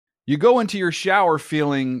You go into your shower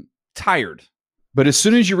feeling tired, but as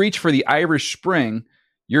soon as you reach for the Irish Spring,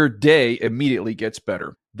 your day immediately gets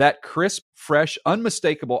better. That crisp, fresh,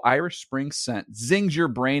 unmistakable Irish Spring scent zings your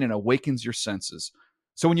brain and awakens your senses.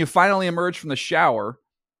 So when you finally emerge from the shower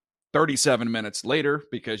 37 minutes later,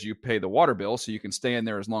 because you pay the water bill so you can stay in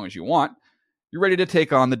there as long as you want, you're ready to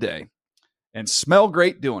take on the day and smell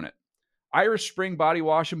great doing it. Irish Spring Body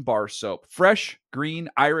Wash and Bar Soap. Fresh, green,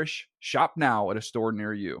 Irish. Shop now at a store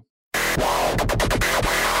near you.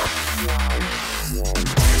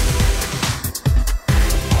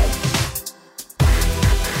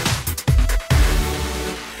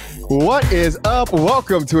 What is up?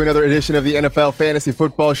 Welcome to another edition of the NFL Fantasy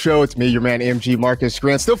Football Show. It's me, your man, MG Marcus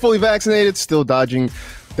Grant. Still fully vaccinated, still dodging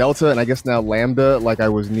Delta, and I guess now Lambda, like I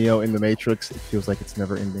was Neo in the Matrix. It feels like it's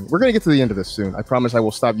never ending. We're going to get to the end of this soon. I promise I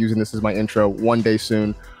will stop using this as my intro one day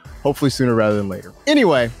soon, hopefully sooner rather than later.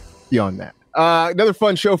 Anyway, beyond that. Another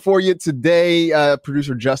fun show for you today.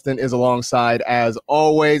 Producer Justin is alongside as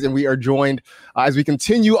always, and we are joined as we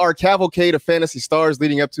continue our cavalcade of fantasy stars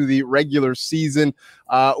leading up to the regular season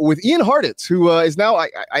with Ian Hartitz, who is now,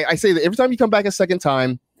 I say that every time you come back a second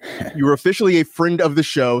time, you are officially a friend of the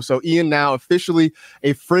show. So Ian now officially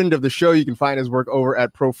a friend of the show. You can find his work over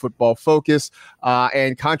at Pro Football Focus.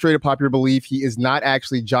 And contrary to popular belief, he is not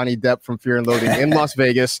actually Johnny Depp from Fear and Loathing in Las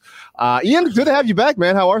Vegas. Ian, good to have you back,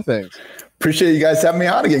 man. How are things? Appreciate you guys having me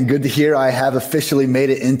on again. Good to hear I have officially made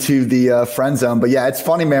it into the friend zone. But yeah, it's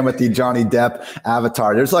funny, man, with the Johnny Depp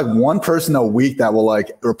avatar. There's like one person a week that will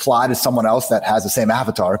like reply to someone else that has the same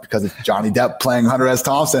avatar because it's Johnny Depp playing Hunter S.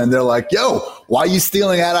 Thompson. And they're like, yo, why are you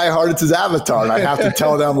stealing Adi Hartitz's avatar? And I have to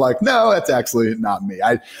tell them like, no, that's actually not me.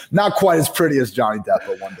 Not quite as pretty as Johnny Depp,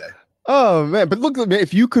 but one day. Oh man, but look, man,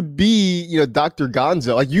 if you could be, Dr.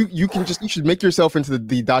 Gonzo, like you should make yourself into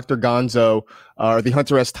the Dr. Gonzo or the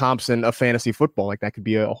Hunter S. Thompson of fantasy football. Like that could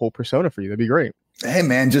be a whole persona for you. That'd be great. Hey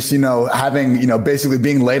man, just, having, basically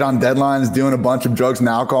being late on deadlines, doing a bunch of drugs and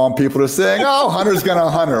alcohol, and people are saying, oh, Hunter's gonna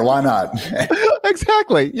Hunter. Why not?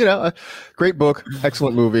 Exactly. Great book,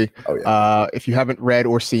 excellent movie. Oh, yeah. If you haven't read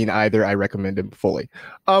or seen either, I recommend it fully.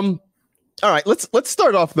 All right, let's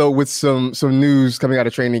start off though with some news coming out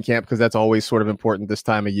of training camp because that's always sort of important this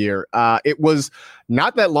time of year. It was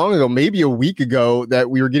not that long ago, maybe a week ago, that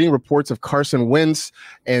we were getting reports of Carson Wentz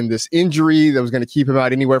and this injury that was going to keep him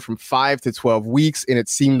out anywhere from 5 to 12 weeks, and it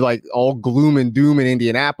seemed like all gloom and doom in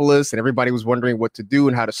Indianapolis, and everybody was wondering what to do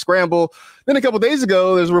and how to scramble. Then a couple days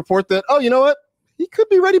ago, there's a report that, oh, you know what, he could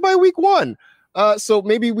be ready by week 1. So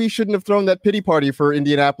maybe we shouldn't have thrown that pity party for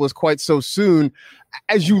Indianapolis quite so soon.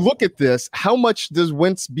 As you look at this, how much does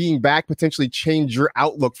Wentz being back potentially change your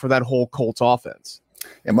outlook for that whole Colts offense?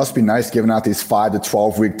 It must be nice giving out these 5 to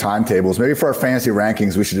 12 week timetables. Maybe for our fantasy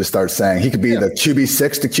rankings, we should just start saying he could be the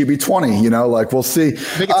QB6 to QB20, we'll see.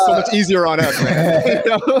 Make it so much easier on us,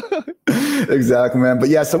 man. Exactly, man. But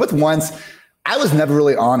yeah, so with Wentz, I was never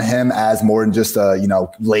really on him as more than just a,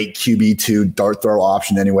 late QB2 dart throw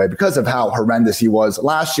option anyway, because of how horrendous he was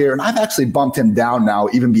last year. And I've actually bumped him down now,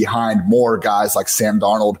 even behind more guys like Sam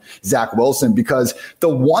Darnold, Zach Wilson, because the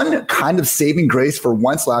one kind of saving grace for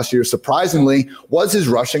Wentz last year, surprisingly, was his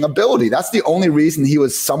rushing ability. That's the only reason he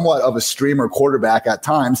was somewhat of a streamer quarterback at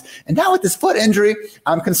times. And now with this foot injury,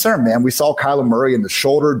 I'm concerned, man. We saw Kyler Murray in the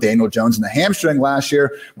shoulder, Daniel Jones in the hamstring last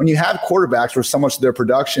year. When you have quarterbacks where so much of their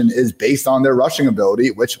production is based on their rushing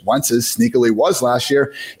ability, which Wentz's sneakily was last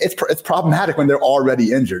year, it's problematic when they're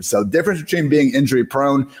already injured. So difference between being injury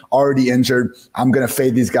prone, already injured, I'm going to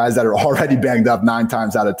fade these guys that are already banged up 9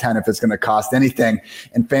 times out of 10 if it's going to cost anything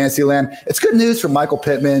in fantasy land. It's good news for Michael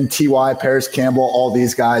Pittman, T.Y., Paris Campbell, all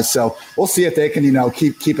these guys. So we'll see if they can,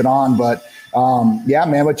 keep it on. But yeah,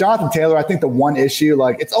 man, with Jonathan Taylor, I think the one issue,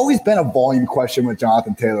 it's always been a volume question with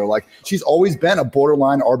Jonathan Taylor. She's always been a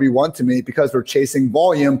borderline RB1 to me because we're chasing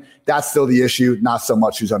volume. That's still the issue, not so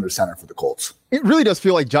much who's under center for the Colts. It really does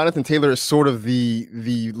feel like Jonathan Taylor is sort of the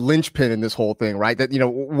linchpin in this whole thing, right? That,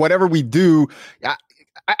 whatever we do,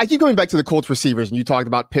 I keep going back to the Colts receivers, and you talked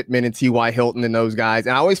about Pittman and T.Y. Hilton and those guys,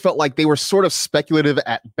 and I always felt like they were sort of speculative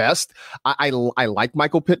at best. I like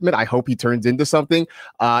Michael Pittman. I hope he turns into something.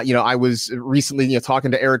 I was recently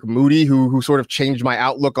talking to Eric Moody, who sort of changed my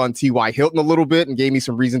outlook on T.Y. Hilton a little bit and gave me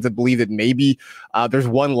some reason to believe that maybe there's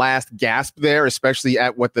one last gasp there, especially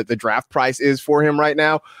at what the draft price is for him right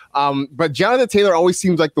now. But Jonathan Taylor always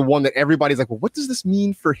seems like the one that everybody's like, well, what does this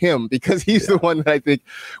mean for him? Because he's the one that I think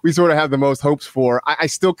we sort of have the most hopes for. I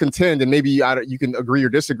still contend, and maybe you can agree or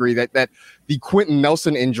disagree, that the Quentin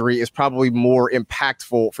Nelson injury is probably more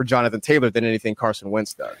impactful for Jonathan Taylor than anything Carson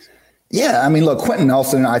Wentz does. Yeah, I mean, look, Quentin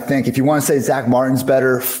Nelson, I think if you want to say Zach Martin's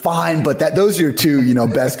better, fine, but those are your two,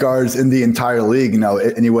 best guards in the entire league,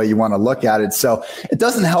 any way you want to look at it. So it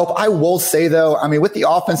doesn't help. I will say, though, I mean, with the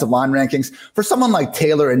offensive line rankings, for someone like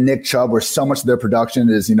Taylor and Nick Chubb, where so much of their production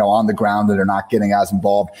is, on the ground and they're not getting as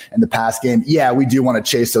involved in the pass game, yeah, we do want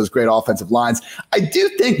to chase those great offensive lines. I do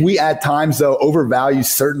think we at times, though, overvalue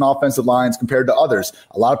certain offensive lines compared to others.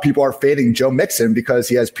 A lot of people are fading Joe Mixon because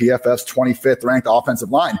he has PFF's 25th ranked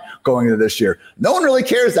offensive line going into this year. No one really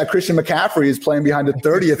cares that Christian McCaffrey is playing behind the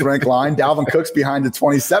 30th ranked line. Dalvin Cook's behind the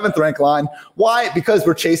 27th ranked line. Why? Because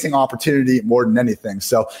we're chasing opportunity more than anything.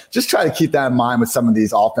 So just try to keep that in mind with some of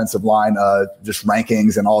these offensive line just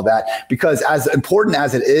rankings and all that, because as important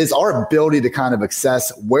as it is, our ability to kind of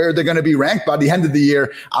assess where they're going to be ranked by the end of the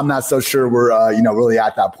year, I'm not so sure we're really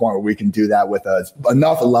at that point where we can do that with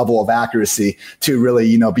enough level of accuracy to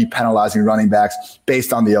really be penalizing running backs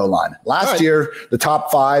based on the O-line. Last year, the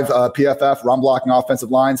top 5 PFF run blocking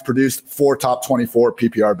offensive lines produced 4 top 24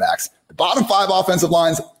 PPR backs. The bottom 5 offensive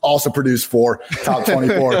lines also produced 4 top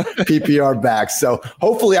 24 PPR backs. So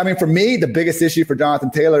hopefully, I mean, for me, the biggest issue for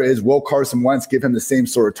Jonathan Taylor is, will Carson Wentz give him the same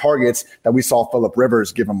sort of targets that we saw Phillip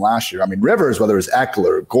Rivers give him last year? I mean, Rivers, whether it's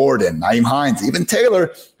Eckler, Gordon, Nyheim Hines, even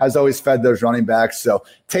Taylor has always fed those running backs. So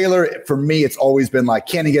Taylor, for me, it's always been like,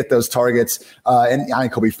 can he get those targets? And I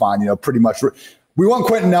think he'll be fine, pretty much. We want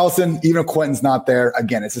Quentin Nelson, even if Quentin's not there.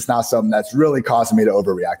 Again, it's just not something that's really causing me to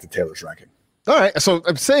overreact to Taylor's ranking. All right. So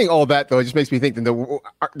I'm saying all that, though, it just makes me think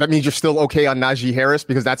that means you're still okay on Najee Harris,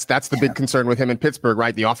 because that's the big concern with him in Pittsburgh,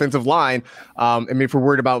 right? The offensive line. I mean, if we're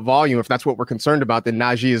worried about volume, if that's what we're concerned about, then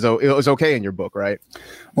Najee is okay in your book, right?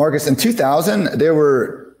 Marcus, in 2000,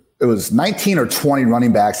 it was 19 or 20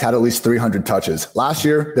 running backs had at least 300 touches. Last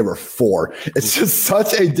year, there were 4. It's just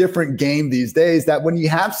such a different game these days that when you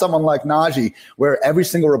have someone like Najee, where every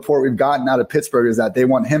single report we've gotten out of Pittsburgh is that they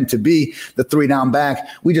want him to be the 3-down back,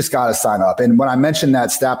 we just got to sign up. And when I mentioned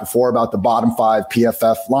that stat before about the bottom 5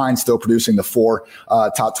 PFF line still producing the 4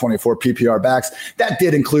 top 24 PPR backs, that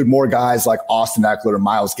did include more guys like Austin Eckler and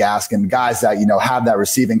Myles Gaskin, guys that, have that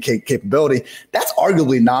receiving capability. That's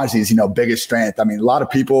arguably Najee's, biggest strength. I mean, a lot of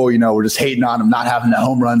people, we're just hating on him not having the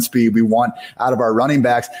home run speed we want out of our running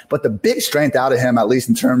backs. But the big strength out of him, at least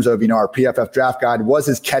in terms of, our PFF draft guide, was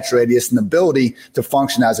his catch radius and ability to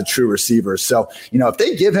function as a true receiver. So, if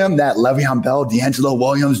they give him that Le'Veon Bell, D'Angelo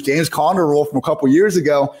Williams, James Conner role from a couple years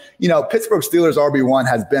ago, Pittsburgh Steelers RB1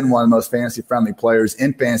 has been one of the most fantasy-friendly players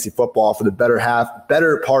in fantasy football for the better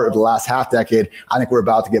part of the last half decade. I think we're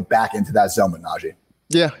about to get back into that zone with Najee.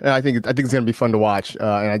 Yeah, I think it's going to be fun to watch.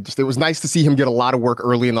 And it was nice to see him get a lot of work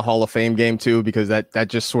early in the Hall of Fame game too, because that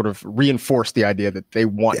just sort of reinforced the idea that they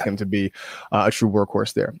want him to be a true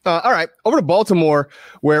workhorse there. All right, over to Baltimore,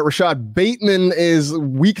 where Rashad Bateman is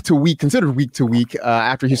considered week to week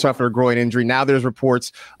after he suffered a groin injury. Now there's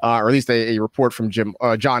reports, or at least a report from John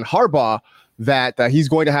Harbaugh, that he's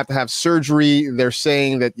going to have surgery. They're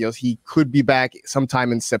saying that he could be back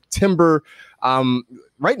sometime in September.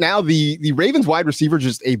 Right now, the Ravens wide receiver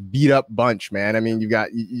just a beat up bunch, man. I mean, you've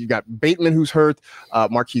got Bateman who's hurt,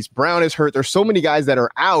 Marquise Brown is hurt. There's so many guys that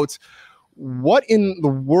are out. What in the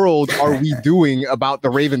world are we doing about the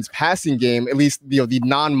Ravens passing game? At least the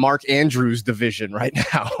non-Mark Andrews division right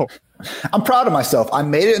now. I'm proud of myself. I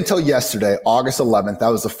made it until yesterday, August 11th. That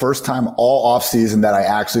was the first time all offseason that I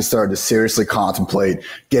actually started to seriously contemplate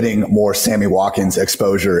getting more Sammy Watkins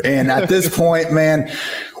exposure. And at this point, man,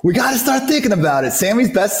 we got to start thinking about it.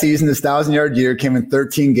 Sammy's best season, this 1,000-yard year, came in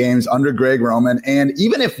 13 games under Greg Roman. And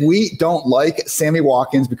even if we don't like Sammy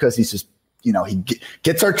Watkins because he's just, he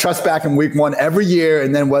gets our trust back in week 1 every year.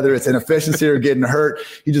 And then whether it's inefficiency or getting hurt,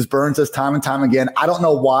 he just burns us time and time again. I don't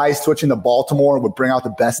know why switching to Baltimore would bring out the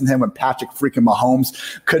best in him when Patrick freaking Mahomes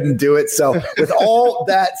couldn't do it. So with all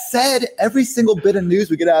that said, every single bit of news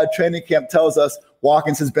we get out of training camp tells us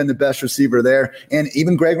Watkins has been the best receiver there. And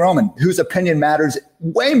even Greg Roman, whose opinion matters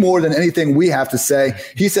way more than anything we have to say.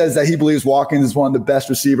 He says that he believes Watkins is one of the best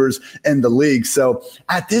receivers in the league. So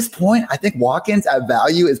at this point, I think Watkins at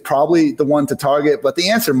value is probably the one to target, but the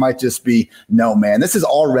answer might just be no, man. This is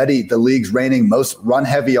already the league's reigning most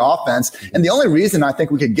run-heavy offense. And the only reason I think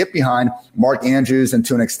we could get behind Mark Andrews and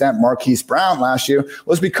to an extent Marquise Brown last year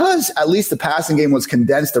was because at least the passing game was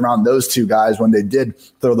condensed around those two guys when they did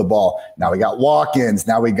throw the ball. Now we got Watkins. Watkins.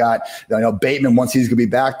 Now we got Bateman once he's going to be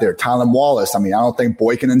back there. Tylan Wallace. I mean, I don't think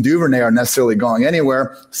Boykin and Duvernay are necessarily going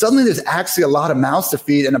anywhere. Suddenly there's actually a lot of mouths to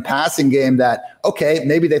feed in a passing game that, okay,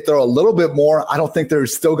 maybe they throw a little bit more. I don't think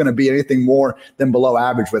there's still going to be anything more than below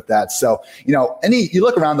average with that. So, you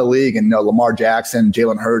look around the league and Lamar Jackson,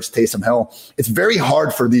 Jalen Hurts, Taysom Hill, it's very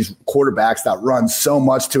hard for these quarterbacks that run so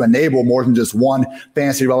much to enable more than just one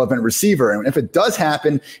fantasy relevant receiver. And if it does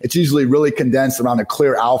happen, it's usually really condensed around a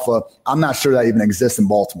clear alpha. I'm not sure that even exists in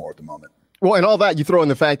Baltimore at the moment. Well, and all that, you throw in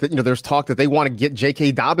the fact that, there's talk that they want to get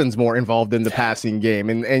J.K. Dobbins more involved in the passing game.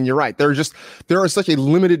 And you're right. There are such a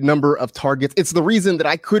limited number of targets. It's the reason that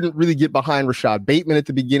I couldn't really get behind Rashad Bateman at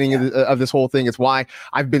the beginning of this whole thing. It's why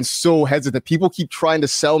I've been so hesitant. People keep trying to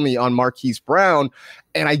sell me on Marquise Brown,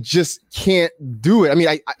 and I just can't do it. I mean,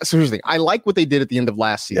 seriously, I like what they did at the end of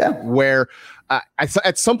last season, where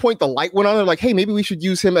at some point the light went on. They're like, hey, maybe we should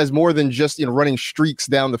use him as more than just running streaks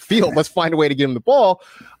down the field. Let's find a way to get him the ball.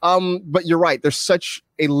 But you're right. There's such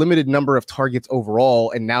a limited number of targets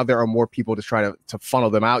overall, and now there are more people to try to funnel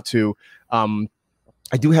them out to.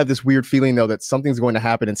 I do have this weird feeling, though, that something's going to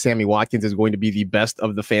happen and Sammy Watkins is going to be the best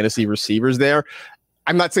of the fantasy receivers there.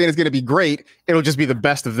 I'm not saying it's going to be great. It'll just be the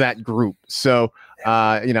best of that group. So,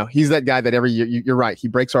 he's that guy that every year, you're right. He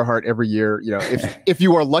breaks our heart every year. If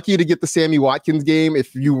you are lucky to get the Sammy Watkins game,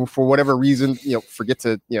 if you, for whatever reason, forget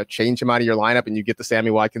to, change him out of your lineup and you get the Sammy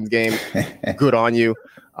Watkins game, good on you.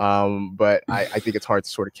 But I think it's hard to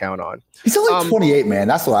sort of count on. He's only 28, man.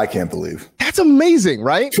 That's what I can't believe. That's amazing,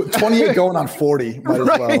 right? 28 going on 40 might as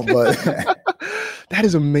well. But that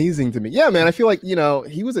is amazing to me. Yeah, man. I feel like,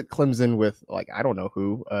 he was at Clemson with I don't know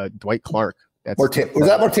who, Dwight Clark. Was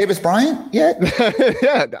that Martavis Bryant yet?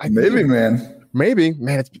 Yeah. Maybe, man. Maybe.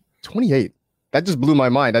 Man, it's 28. That just blew my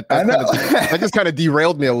mind. That just kind of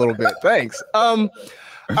derailed me a little bit. Thanks. All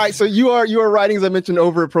right, so you are writing, as I mentioned,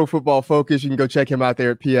 over at Pro Football Focus. You can go check him out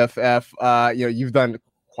there at PFF. You've done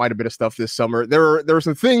quite a bit of stuff this summer. There were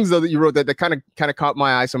some things though that you wrote that kind of caught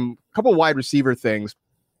my eye. Some couple wide receiver things.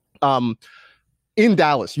 In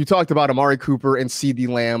Dallas, you talked about Amari Cooper and CeeDee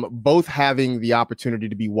Lamb both having the opportunity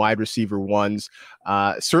to be wide receiver ones.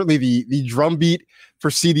 Certainly the drumbeat for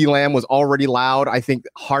CeeDee Lamb was already loud. I think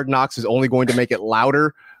Hard Knocks is only going to make it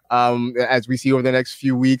louder as we see over the next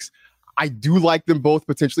few weeks. I do like them both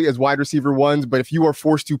potentially as wide receiver ones, but if you are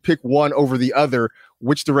forced to pick one over the other,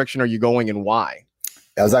 which direction are you going and why?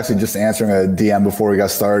 I was actually just answering a DM before we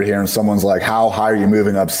got started here, and someone's like, how high are you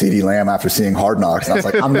moving up CeeDee Lamb after seeing Hard Knocks? And I was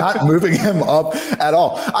like, I'm not moving him up at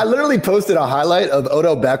all. I literally posted a highlight of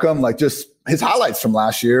Odell Beckham, just his highlights from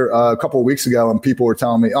last year a couple of weeks ago, and people were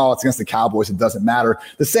telling me, oh, it's against the Cowboys, it doesn't matter.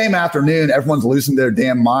 The same afternoon, everyone's losing their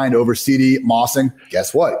damn mind over CeeDee Mossing.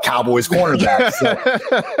 Guess what? Cowboys cornerback.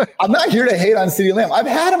 So I'm not here to hate on CeeDee Lamb. I've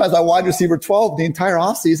had him as a wide receiver 12 the entire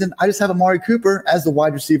offseason. I just have Amari Cooper as the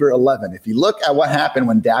wide receiver 11. If you look at what happened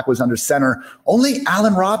when Dak was under center, only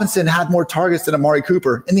Allen Robinson had more targets than Amari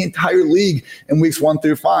Cooper in the entire league in weeks 1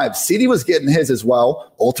 through 5. CeeDee was getting his as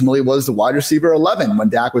well, ultimately was the wide receiver 11 when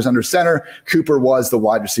Dak was under center. Cooper was the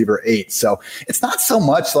wide receiver 8. So it's not so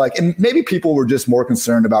much and maybe people were just more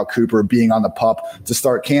concerned about Cooper being on the pup to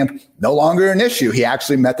start camp. No longer an issue. He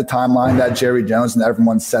actually met the timeline that Jerry Jones and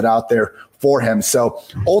everyone set out there for him. So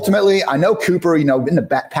ultimately, I know Cooper, in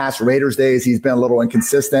the past Raiders days, he's been a little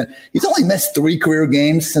inconsistent. He's only missed 3 career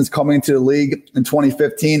games since coming into the league in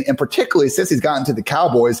 2015. And particularly since he's gotten to the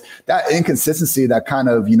Cowboys, that inconsistency that kind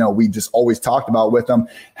of, we just always talked about with him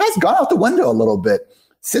has gone out the window a little bit.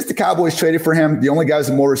 Since the Cowboys traded for him, the only guys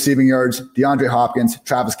with more receiving yards, DeAndre Hopkins,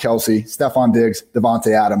 Travis Kelce, Stephon Diggs,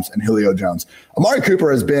 Devontae Adams, and Julio Jones. Amari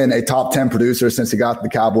Cooper has been a top 10 producer since he got to the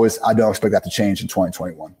Cowboys. I don't expect that to change in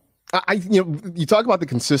 2021. You talk about the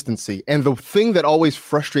consistency, and the thing that always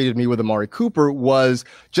frustrated me with Amari Cooper was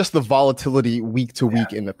just the volatility week to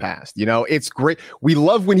week in the past. It's great. We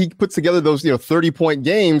love when he puts together those 30-point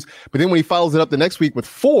games, but then when he follows it up the next week with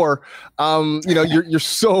 4, you're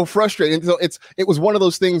so frustrated. And so it was one of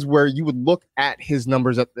those things where you would look at his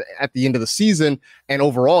numbers at the end of the season, and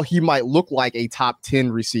overall he might look like a top 10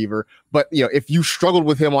 receiver. But if you struggled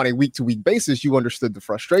with him on a week to week basis, you understood the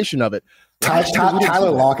frustration of it. Tyler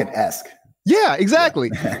Lockett-esque. Yeah, exactly.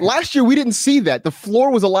 Last year, we didn't see that. The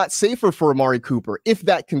floor was a lot safer for Amari Cooper. If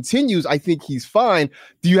that continues, I think he's fine.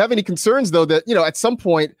 Do you have any concerns, though, that, at some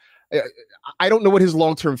point, I don't know what his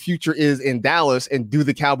long-term future is in Dallas, and do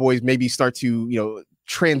the Cowboys maybe start to,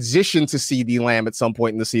 transition to CeeDee Lamb at some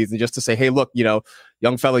point in the season just to say, hey, look,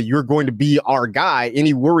 young fella, you're going to be our guy.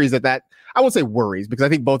 Any worries that I won't say worries because I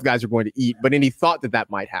think both guys are going to eat, but any thought that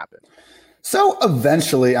might happen? So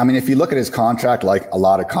eventually, I mean, if you look at his contract, like a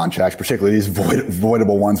lot of contracts, particularly these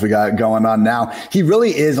voidable ones we got going on now, he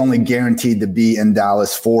really is only guaranteed to be in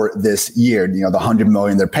Dallas for this year. You know, the $100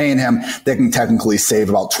 million they're paying him, they can technically save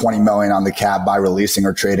about $20 million on the cap by releasing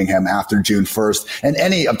or trading him after June 1st and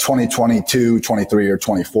any of 2022, 23, or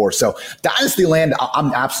 24. So Dynasty land,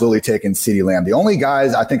 I'm absolutely taking CeeDee Lamb. The only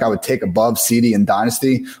guys I think I would take above CeeDee in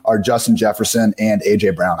Dynasty are Justin Jefferson and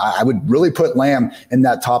AJ Brown. I would really put Lamb in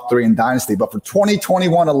that top 3 in Dynasty. But for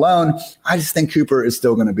 2021 alone, I just think Cooper is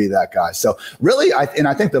still going to be that guy. So really, I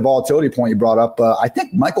think the volatility point you brought up, I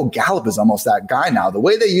think Michael Gallup is almost that guy now. The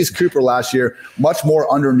way they used Cooper last year, much more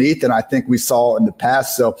underneath than I think we saw in the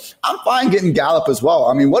past. So I'm fine getting Gallup as well.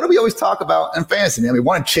 I mean, what do we always talk about in fantasy? I mean, we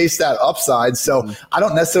want to chase that upside. So I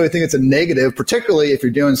don't necessarily think it's a negative, particularly if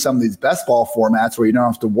you're doing some of these best ball formats where you don't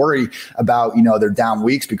have to worry about, their down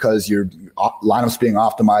weeks because your lineups being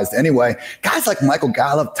optimized anyway. Guys like Michael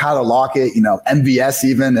Gallup, Tyler Lockett, MVS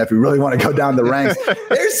even, if we really want to go down the ranks,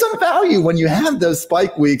 there's some value when you have those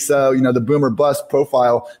spike weeks, the boomer bust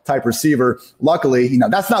profile type receiver. Luckily,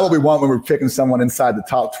 that's not what we want when we're picking someone inside the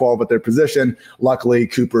top 12 at their position. Luckily,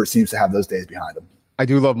 Cooper seems to have those days behind him. I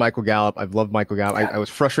do love Michael Gallup. I've loved Michael Gallup. I was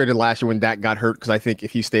frustrated last year when Dak got hurt because I think if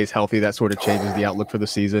he stays healthy, that sort of changes the outlook for the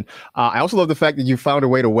season. I also love the fact that you found a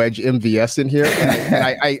way to wedge MVS in here.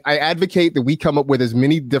 And I advocate that we come up with as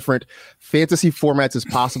many different fantasy formats as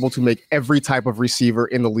possible to make every type of receiver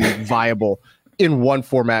in the league viable in one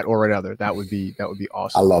format or another. That would be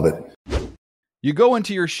awesome. I love it. You go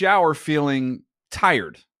into your shower feeling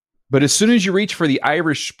tired, but as soon as you reach for the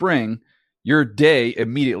Irish Spring, your day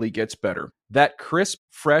immediately gets better. That crisp,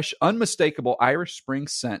 fresh, unmistakable Irish Spring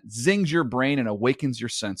scent zings your brain and awakens your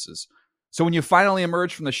senses. So when you finally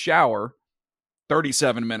emerge from the shower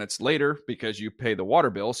 37 minutes later, because you pay the water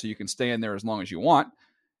bill so you can stay in there as long as you want,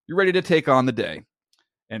 you're ready to take on the day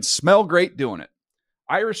and smell great doing it.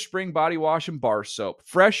 Irish Spring Body Wash and Bar Soap.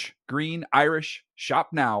 Fresh, green, Irish. Shop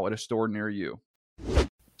now at a store near you.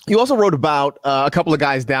 You also wrote about a couple of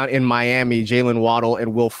guys down in Miami, Jalen Waddle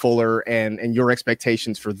and Will Fuller, and your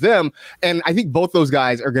expectations for them. And I think both those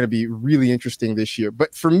guys are going to be really interesting this year.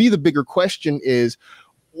 But for me, the bigger question is,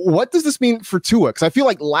 what does this mean for Tua? Because I feel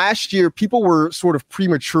like last year people were sort of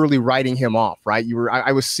prematurely writing him off, right?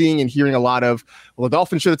 I was seeing and hearing a lot of, well, the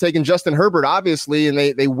Dolphins should have taken Justin Herbert, obviously, and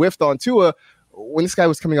they whiffed on Tua when this guy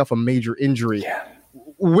was coming off a major injury. Yeah.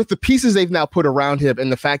 With the pieces they've now put around him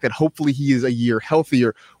and the fact that hopefully he is a year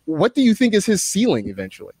healthier, what do you think is his ceiling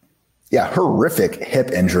eventually? Yeah, horrific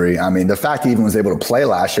hip injury. I mean, the fact he even was able to play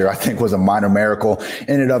last year, I think, was a minor miracle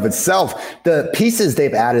in and of itself. The pieces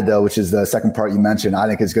they've added, though, which is the second part you mentioned, I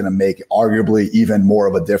think is going to make arguably even more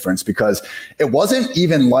of a difference because it wasn't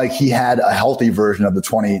even like he had a healthy version of the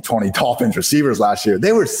 2020 Dolphins receivers last year.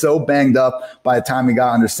 They were so banged up by the time he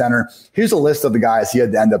got under center. Here's a list of the guys he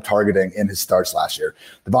had to end up targeting in his starts last year.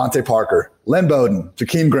 Devontae Parker, Lynn Bowden,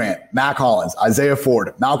 Jakeem Grant, Mac Hollins, Isaiah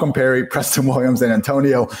Ford, Malcolm Perry, Preston Williams, and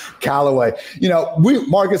Antonio Callaway.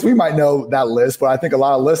 Marcus, we might know that list, but I think a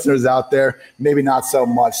lot of listeners out there, maybe not so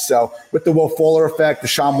much. So with the Will Fuller effect,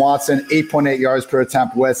 Deshaun Watson, 8.8 yards per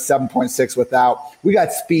attempt with, 7.6 without. We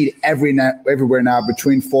got speed everywhere now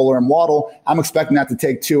between Fuller and Waddle. I'm expecting that to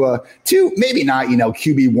take Tua to maybe not,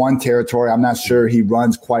 QB1 territory. I'm not sure he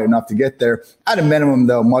runs quite enough to get there. At a minimum,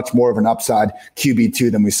 though, much more of an upside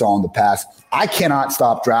QB2 than we saw in the past. I cannot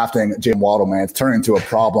stop drafting Jalen Waddle, man. It's turning into a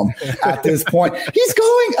problem at this point. He's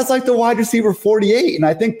going as like the wide receiver 48. And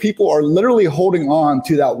I think people are literally holding on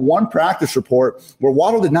to that one practice report where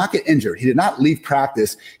Waddle did not get injured. He did not leave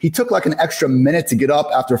practice. He took like an extra minute to get up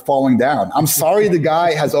after falling down. I'm sorry, the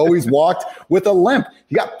guy has always walked with a limp.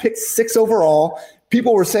 He got picked 6 overall.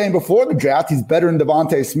 People were saying before the draft, he's better than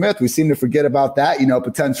Devontae Smith. We seem to forget about that,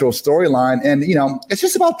 potential storyline. And, it's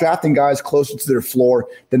just about drafting guys closer to their floor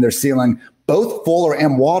than their ceiling. Both Fuller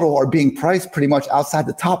and Waddle are being priced pretty much outside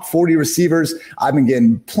the top 40 receivers. I've been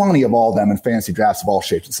getting plenty of all of them in fantasy drafts of all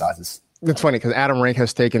shapes and sizes. It's funny because Adam Rank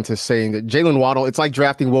has taken to saying that Jalen Waddle, it's like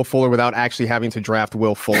drafting Will Fuller without actually having to draft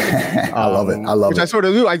Will Fuller. I love it. Which I sort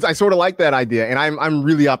of do. I sort of like that idea. And I'm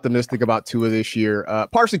really optimistic about Tua this year,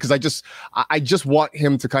 partially because I just want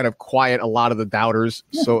him to kind of quiet a lot of the doubters.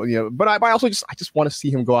 So, but I also just want to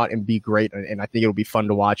see him go out and be great. And I think it'll be fun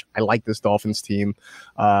to watch. I like this Dolphins team.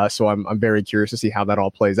 So I'm very curious to see how that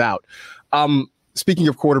all plays out. Speaking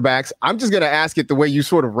of quarterbacks, I'm just going to ask it the way you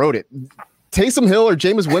sort of wrote it. Taysom Hill or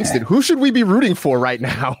Jameis Winston, who should we be rooting for right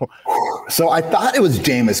now? So I thought it was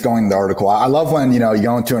Jameis going the article. I love when, you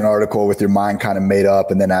go into an article with your mind kind of made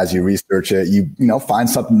up, and then as you research it, you find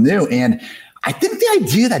something new. And I think the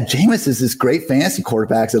idea that Jameis is this great fantasy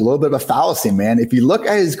quarterback is a little bit of a fallacy, man. If you look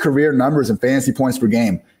at his career numbers and fantasy points per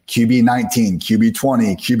game, QB 19, QB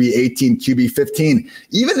 20, QB 18, QB 15.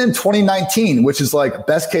 Even in 2019, which is like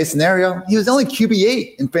best case scenario, he was only QB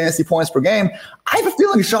 8 in fantasy points per game. I have a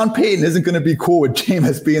feeling Sean Payton isn't going to be cool with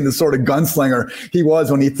Jameis being the sort of gunslinger he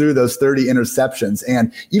was when he threw those 30 interceptions.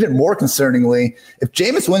 And even more concerningly, if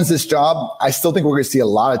Jameis wins this job, I still think we're going to see a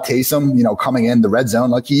lot of Taysom, coming in the red zone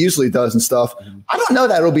like he usually does and stuff. I don't know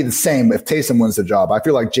that it'll be the same if Taysom wins the job. I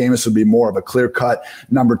feel like Jameis would be more of a clear-cut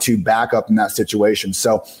number 2 backup in that situation.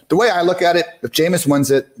 So the way I look at it, if Jameis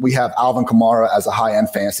wins it, we have Alvin Kamara as a high-end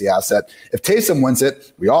fantasy asset. If Taysom wins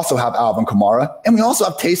it, we also have Alvin Kamara, and we also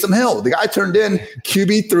have Taysom Hill. The guy turned in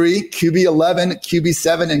QB3, QB11,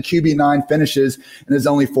 QB7, and QB9 finishes in his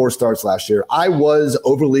only 4 starts last year. I was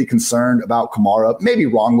overly concerned about Kamara, maybe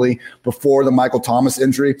wrongly, before the Michael Thomas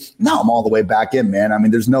injury. Now I'm all the way back in, man. I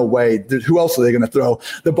mean, there's no way. Who else are they going to throw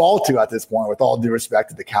the ball to at this point, with all due respect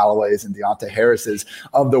to the Callaways and Deontay Harrises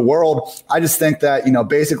of the world? I just think that,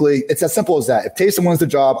 basically it's as simple as that. If Taysom wins the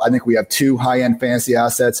job, I think we have 2 high-end fantasy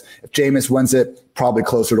assets. If Jameis wins it, probably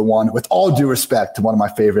closer to 1, with all due respect to one of my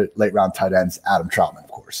favorite late-round tight ends, Adam Troutman, of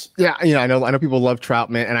course. Yeah, I know people love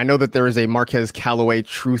Troutman, and I know that there is a Marquez Callaway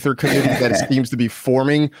truther committee that seems to be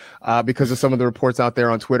forming because of some of the reports out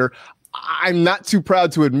there on Twitter. I'm not too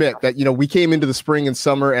proud to admit that, we came into the spring and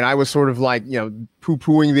summer and I was sort of like,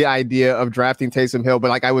 poo-pooing the idea of drafting Taysom Hill, but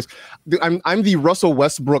like I'm the Russell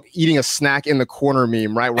Westbrook eating a snack in the corner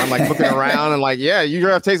meme, right? Where I'm like looking around and like, yeah, you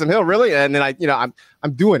draft Taysom Hill, really? And then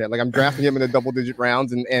I'm doing it. Like I'm drafting him in the double-digit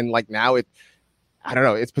rounds, and like now I don't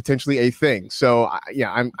know, it's potentially a thing. So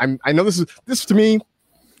I know this to me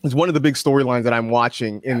is one of the big storylines that I'm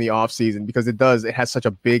watching in the offseason, because it has such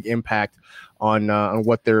a big impact on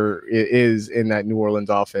what there is in that New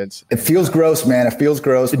Orleans offense. It feels gross, man. It feels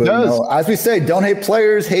gross. But as we say, don't hate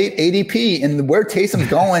players, hate ADP. And where Taysom's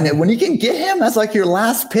going, when you can get him, that's like your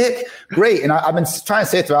last pick. Great. And I've been trying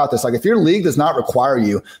to say throughout this, like if your league does not require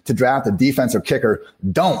you to draft a defense or kicker,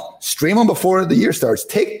 don't stream him before the year starts.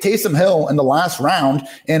 Take Taysom Hill in the last round.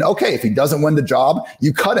 And okay, if he doesn't win the job,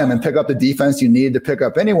 you cut him and pick up the defense you needed to pick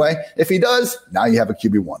up anyway. If he does, now you have a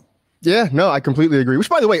QB1. Yeah, no, I completely agree. Which,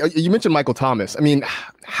 by the way, you mentioned Michael Thomas. I mean,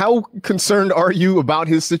 how concerned are you about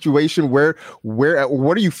his situation? What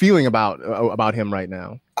are you feeling about him right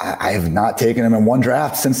now? I have not taken him in one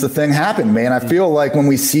draft since the thing happened, man. I feel like when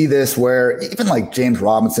we see this, where even like James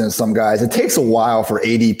Robinson and some guys, it takes a while for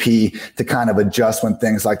ADP to kind of adjust when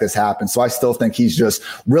things like this happen. So I still think he's just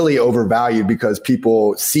really overvalued because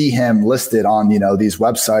people see him listed on, these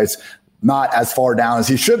websites not as far down as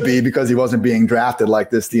he should be, because he wasn't being drafted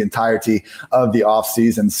like this the entirety of the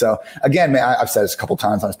offseason. So again, man, I've said this a couple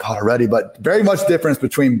times on this pod already, but very much difference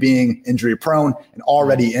between being injury prone and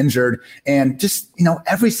already injured. And just,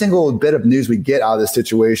 every single bit of news we get out of this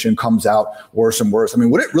situation comes out worse and worse. I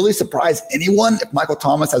mean, would it really surprise anyone if Michael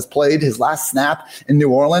Thomas has played his last snap in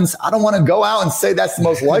New Orleans? I don't want to go out and say that's the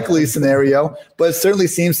most likely scenario, but it certainly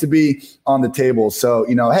seems to be on the table. So,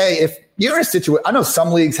 hey, if you're in a situation, I know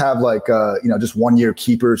some leagues have like, just 1 year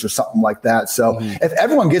keepers or something like that. So if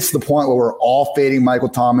everyone gets to the point where we're all fading Michael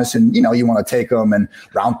Thomas and, you want to take him in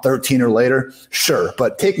round 13 or later, sure.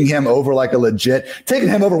 But taking him over like taking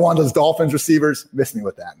him over one of those Dolphins receivers, miss me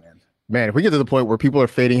with that, man. Man, if we get to the point where people are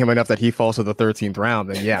fading him enough that he falls to the 13th round,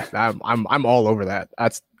 then yeah, I'm all over that.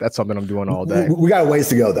 That's something I'm doing all day. We got a ways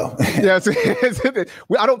to go, though. Yeah,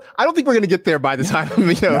 I don't think we're going to get there by the time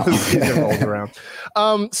the season rolls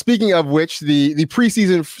around. Speaking of which, the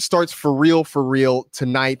preseason starts for real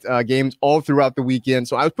tonight. Games all throughout the weekend.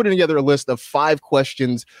 So I was putting together a list of 5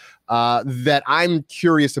 questions that I'm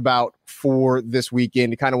curious about for this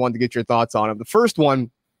weekend. I kind of wanted to get your thoughts on them. The first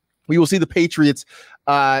one. We will see the Patriots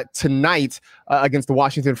tonight against the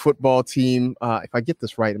Washington football team. If I get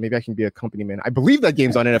this right, maybe I can be a company man. I believe that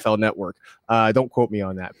game's on NFL Network. Don't quote me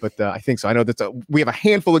on that, but I think so. I know that we have a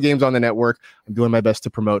handful of games on the network. I'm doing my best to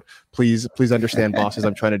promote. Please understand, bosses.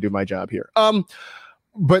 I'm trying to do my job here.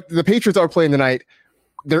 But the Patriots are playing tonight.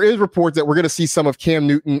 There is reports that we're going to see some of Cam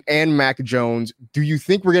Newton and Mac Jones. Do you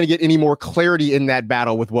think we're going to get any more clarity in that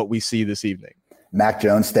battle with what we see this evening? Mac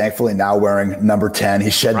Jones, thankfully, now wearing number 10. He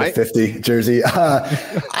shed the 50 jersey. I've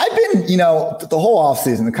been, the whole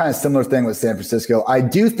offseason, the kind of similar thing with San Francisco. I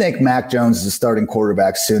do think Mac Jones is a starting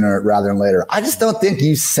quarterback sooner rather than later. I just don't think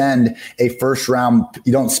you don't spend a first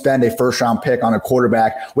round pick on a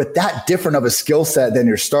quarterback with that different of a skill set than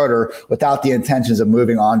your starter without the intentions of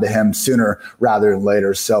moving on to him sooner rather than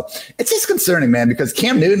later. So it's just concerning, man, because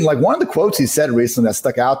Cam Newton, like one of the quotes he said recently that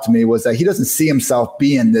stuck out to me was that he doesn't see himself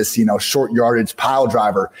being this, short yardage pile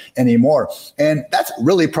driver anymore. And that's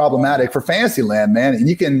really problematic for fantasy land, man. And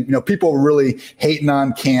you can, people are really hating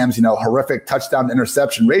on Cam's, horrific touchdown to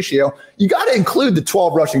interception ratio. You got to include the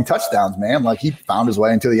 12 rushing touchdowns, man. Like, he found his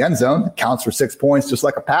way into the end zone, counts for 6 points, just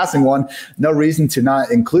like a passing one. No reason to not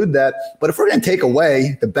include that. But if we're going to take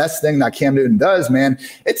away the best thing that Cam Newton does, man,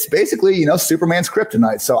 it's basically, Superman's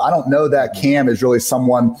kryptonite. So I don't know that Cam is really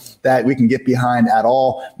someone that we can get behind at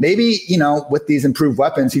all. Maybe, with these improved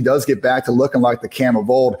weapons, he does get back to looking like the Cam of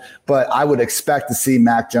old. But I would expect to see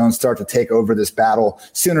Mac Jones start to take over this battle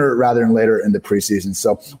sooner rather than later in the preseason.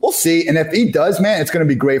 So we'll see. And if he does, man, it's going to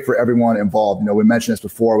be great for everyone involved. We mentioned this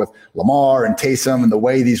before with Lamar and Taysom and the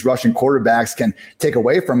way these rushing quarterbacks can take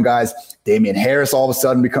away from guys. Damian Harris all of a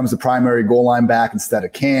sudden becomes the primary goal line back instead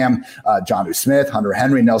of Cam, Jonnu Smith, Hunter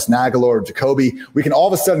Henry, Nelson Aguilar, Jacoby. We can all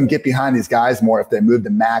of a sudden get behind these guys more if they move to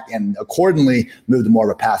Mac and accordingly move to more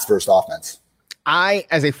of a pass-first offense.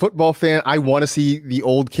 As a football fan, I want to see the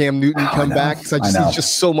old Cam Newton come back because I just think it's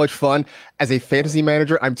just so much fun. As a fantasy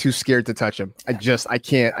manager, I'm too scared to touch him. I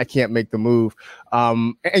can't make the move.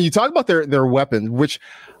 And you talk about their weapons, which,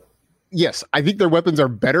 yes, I think their weapons are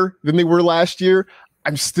better than they were last year.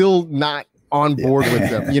 I'm still not on board with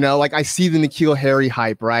them. I see the N'Keal Harry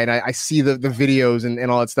hype, right? I see the videos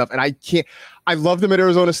and all that stuff. And I love them at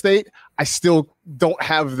Arizona State. I still don't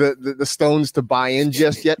have the stones to buy in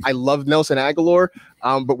just yet. I love Nelson Aguilar.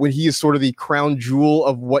 But when he is sort of the crown jewel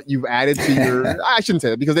of what you've added to your, I shouldn't say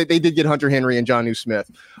that because they did get Hunter Henry and Jonnu Smith.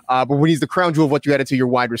 But when he's the crown jewel of what you added to your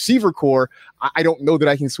wide receiver core, I don't know that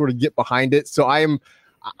I can sort of get behind it. So I'm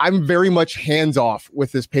very much hands off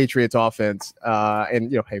with this Patriots offense.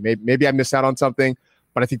 And hey, maybe I missed out on something,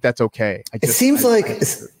 but I think that's okay. It seems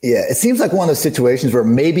like one of those situations where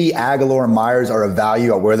maybe Aguilar and Myers are a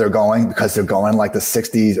value at where they're going because they're going like the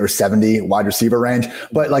 60s or 70 wide receiver range.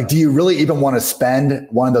 But do you really even want to spend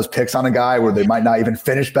one of those picks on a guy where they might not even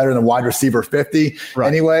finish better than wide receiver 50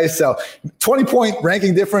 anyway? So 20-point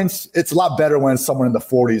ranking difference, it's a lot better when it's someone in the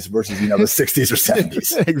 40s versus, the 60s or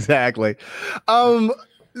 70s. Exactly.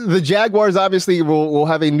 The Jaguars obviously will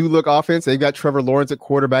have a new look offense. They've got Trevor Lawrence at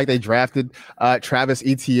quarterback. They drafted Travis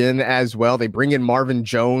Etienne as well. They bring in Marvin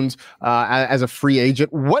Jones as a free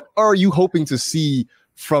agent. What are you hoping to see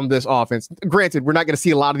from this offense? Granted, we're not going to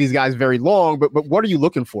see a lot of these guys very long, but what are you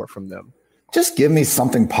looking for from them? Just give me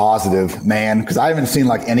something positive, man, because I haven't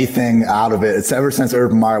seen anything out of it. It's ever since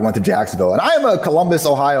Urban Meyer went to Jacksonville. And I am a Columbus,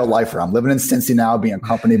 Ohio lifer. I'm living in Cincy now, being a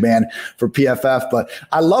company man for PFF. But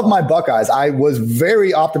I love my Buckeyes. I was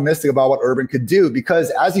very optimistic about what Urban could do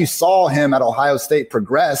because as you saw him at Ohio State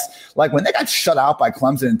progress, when they got shut out by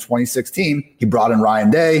Clemson in 2016, he brought in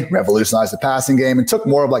Ryan Day, revolutionized the passing game, and took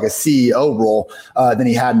more of a CEO role than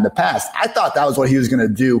he had in the past. I thought that was what he was going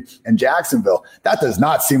to do in Jacksonville. That does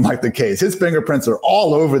not seem like the case. His fingerprints are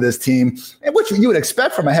all over this team, which you would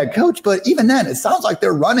expect from a head coach. But even then, it sounds like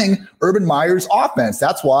they're running Urban Meyer's offense.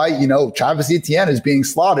 That's why, Travis Etienne is being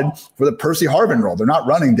slotted for the Percy Harvin role. They're not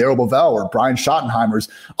running Darrell Bevell or Brian Schottenheimer's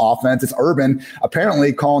offense. It's Urban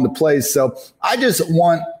apparently calling the plays. So I just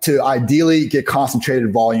want to ideally get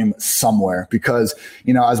concentrated volume somewhere because,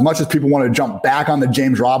 as much as people want to jump back on the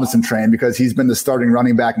James Robinson train because he's been the starting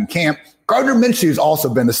running back in camp, Gardner Minshew's also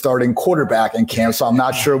been the starting quarterback in camp, so I'm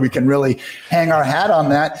not sure we can really hang our hat on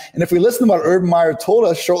that. And if we listen to what Urban Meyer told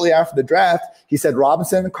us shortly after the draft, he said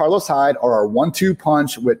Robinson and Carlos Hyde are our 1-2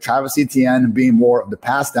 punch with Travis Etienne being more of the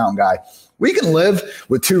pass down guy. We can live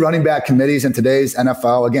with 2 running back committees in today's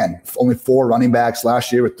NFL. Again, only 4 running backs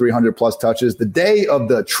last year with 300-plus touches. The day of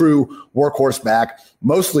the true workhorse back,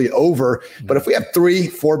 mostly over. But if we have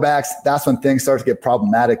 3-4 backs, that's when things start to get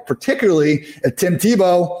problematic, particularly if Tim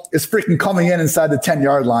Tebow is freaking coming inside the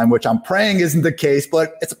 10-yard line, which I'm praying isn't the case,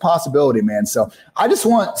 but it's a possibility, man. So I just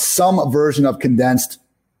want some version of condensed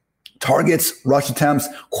targets, rush attempts,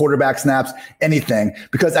 quarterback snaps, anything.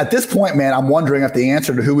 Because at this point, man, I'm wondering if the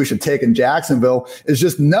answer to who we should take in Jacksonville is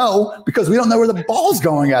just no, because we don't know where the ball's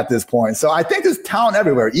going at this point. So I think there's talent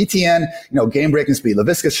everywhere. Etienne, game-breaking speed.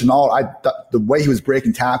 Laviska Shenault, the way he was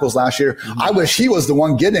breaking tackles last year, I wish he was the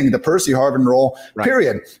one getting the Percy Harvin role,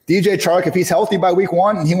 period. DJ Chark, if he's healthy by week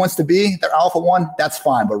 1 and he wants to be their alpha 1, that's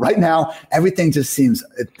fine. But right now, everything just seems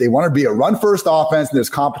they want to be a run-first offense, and there's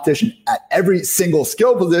competition at every single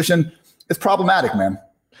skill position. It's problematic, man.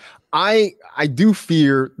 I do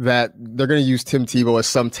fear that they're going to use Tim Tebow as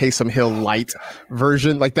some Taysom Hill light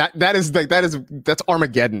version. That's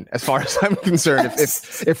Armageddon as far as I'm concerned.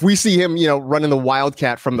 If we see him, running the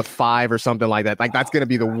Wildcat from the 5 or something like that, that's going to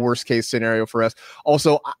be the worst case scenario for us.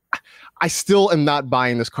 Also, I still am not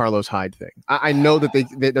buying this Carlos Hyde thing. I know that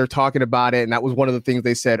they're talking about it, and that was one of the things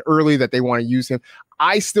they said early, that they want to use him.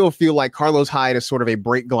 I still feel like Carlos Hyde is sort of a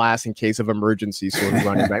break glass in case of emergency sort of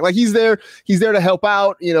running back. Like he's there to help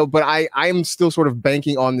out, but I am still sort of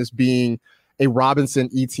banking on this being a Robinson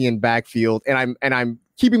Etienne backfield, and I'm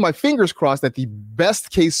keeping my fingers crossed that the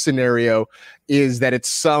best case scenario is that it's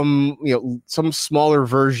some smaller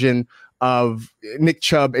version of Nick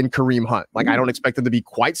Chubb and Kareem Hunt. Like, I don't expect them to be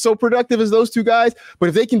quite so productive as those two guys, but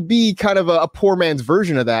if they can be kind of a poor man's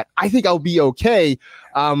version of that, I think I'll be okay.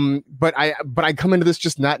 But I come into this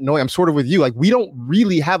just not knowing. I'm sort of with you. Like, we don't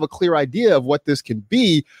really have a clear idea of what this can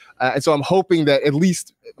be. And so I'm hoping that at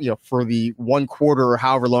least, for the one quarter or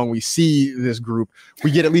however long we see this group,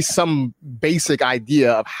 we get at least some basic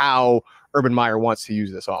idea of how Urban Meyer wants to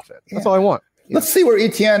use this offense. That's all I want. Let's see where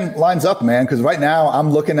Etienne lines up, man, because right now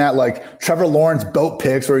I'm looking at like Trevor Lawrence boat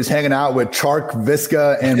pics where he's hanging out with Chark,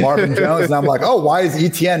 Visca, and Marvin Jones. And I'm like, oh, why is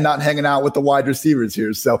Etienne not hanging out with the wide receivers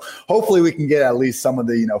here? So hopefully we can get at least some of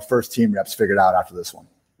the, first team reps figured out after this one.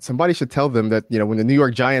 Somebody should tell them that, when the New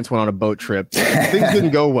York Giants went on a boat trip, things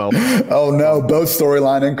didn't go well. Oh, no. Boat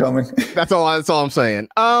storyline incoming. That's all I'm saying.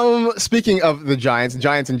 Speaking of the Giants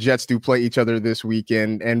and Jets do play each other this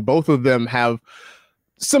weekend, and both of them have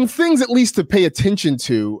some things at least to pay attention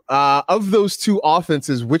to. Of those two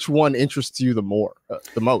offenses, which one interests you the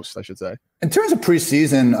most, I should say? In terms of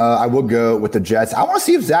preseason, I will go with the Jets. I want to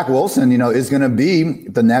see if Zach Wilson, is going to be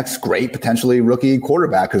the next great potentially rookie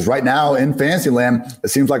quarterback. Because right now in Fantasyland, it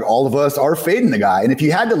seems like all of us are fading the guy. And if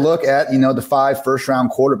you had to look at, the 5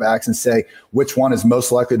 first-round quarterbacks and say which one is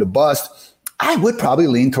most likely to bust, I would probably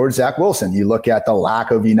lean towards Zach Wilson. You look at the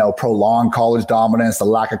lack of, prolonged college dominance, the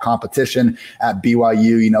lack of competition at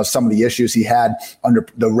BYU, some of the issues he had under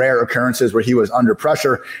the rare occurrences where he was under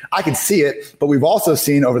pressure. I can see it, but we've also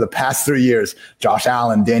seen over the past 3 years, Josh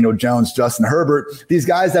Allen, Daniel Jones, Justin Herbert, these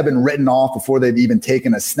guys have been written off before they've even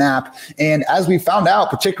taken a snap. And as we found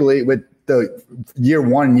out, particularly with the year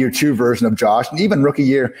 1 and year 2 version of Josh, and even rookie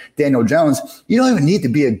year Daniel Jones, you don't even need to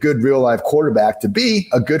be a good real life quarterback to be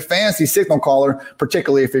a good fantasy signal caller,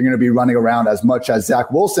 particularly if you're going to be running around as much as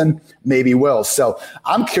Zach Wilson maybe will. So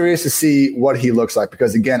I'm curious to see what he looks like,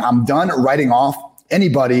 because again, I'm done writing off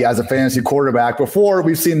anybody as a fantasy quarterback before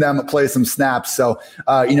we've seen them play some snaps. So,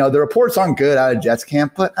 the reports aren't good out of Jets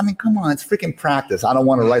camp, but I mean, come on, it's freaking practice. I don't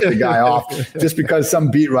want to write the guy off just because some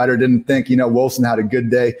beat writer didn't think, Wilson had a good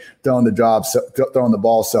day throwing the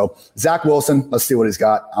ball. So Zach Wilson, let's see what he's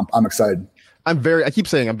got. I'm excited. I keep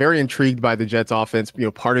saying I'm very intrigued by the Jets offense.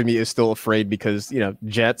 Part of me is still afraid because,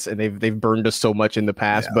 Jets, and they've burned us so much in the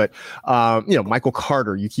past, but Michael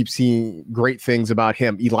Carter, you keep seeing great things about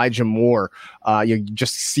him. Elijah Moore, you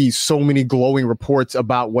just see so many glowing reports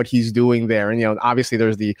about what he's doing there. And, obviously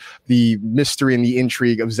there's the mystery and the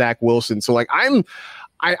intrigue of Zach Wilson. So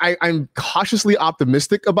I'm cautiously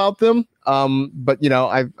optimistic about them. But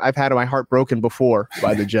I've had my heart broken before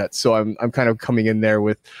by the Jets. So I'm kind of coming in there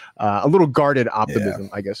with a little guarded optimism,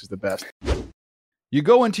 I guess is the best. You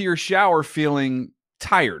go into your shower feeling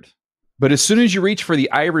tired, but as soon as you reach for the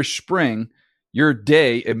Irish Spring, your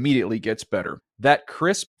day immediately gets better. That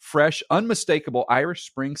crisp, fresh, unmistakable Irish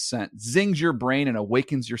Spring scent zings your brain and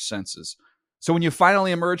awakens your senses. So when you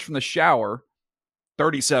finally emerge from the shower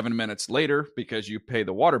 37 minutes later, because you pay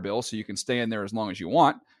the water bill so you can stay in there as long as you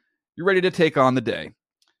want, you're ready to take on the day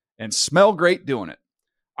and smell great doing it.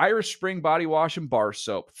 Irish Spring Body Wash and Bar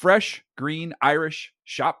Soap. Fresh, green, Irish.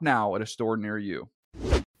 Shop now at a store near you.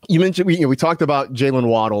 You mentioned we talked about Jalen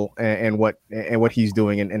Waddle and what he's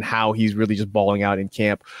doing and how he's really just balling out in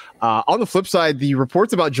camp. On the flip side, the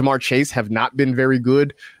reports about Jamar Chase have not been very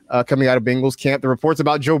good coming out of Bengals camp. The reports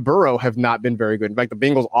about Joe Burrow have not been very good. In fact, the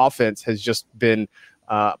Bengals offense has just been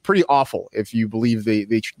pretty awful, if you believe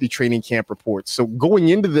the training camp reports. So going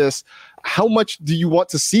into this, how much do you want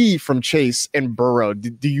to see from Chase and Burrow?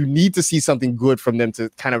 Do you need to see something good from them to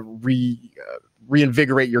kind of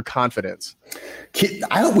reinvigorate your confidence?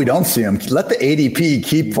 I hope we don't see him. Let the ADP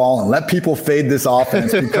keep falling. Let people fade this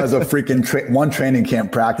offense because of freaking one training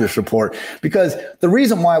camp practice report. Because the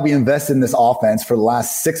reason why we invested in this offense for the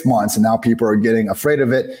last 6 months and now people are getting afraid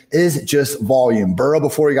of it is just volume. Burrow,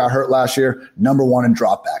 before he got hurt last year, #1 in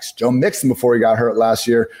dropbacks. Joe Mixon, before he got hurt last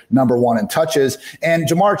year, #1 in touches. And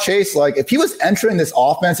Jamar Chase, if he was entering this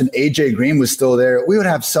offense and AJ Green was still there, we would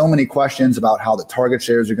have so many questions about how the target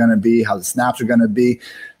shares are going to be, how the snaps are going to be.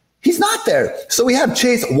 He's not there. So we have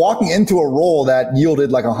Chase walking into a role that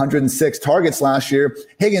yielded like 106 targets last year.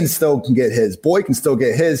 Higgins still can get his. Boyd can still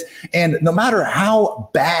get his. And no matter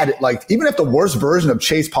how bad, like even if the worst version of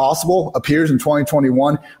Chase possible appears in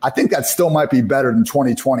 2021, I think that still might be better than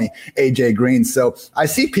 2020 AJ Green. So I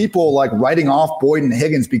see people like writing off Boyd and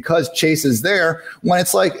Higgins because Chase is there, when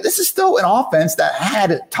it's like, this is still an offense that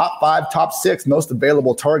had top 5, top 6 most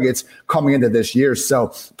available targets coming into this year.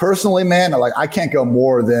 So personally, man, like I can't go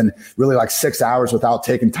more than really like 6 hours without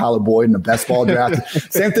taking Tyler Boyd in the best ball draft.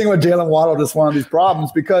 Same thing with Jalen Waddle, just one of these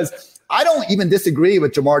problems, because I don't even disagree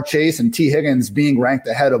with Jamar Chase and T. Higgins being ranked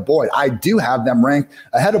ahead of Boyd. I do have them ranked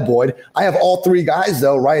ahead of Boyd. I have all 3 guys,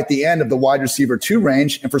 though, right at the end of the wide receiver 2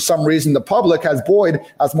 range. And for some reason, the public has Boyd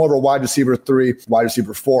as more of a wide receiver 3, wide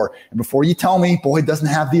receiver 4. And before you tell me Boyd doesn't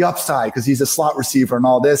have the upside because he's a slot receiver and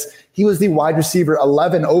all this, he was the wide receiver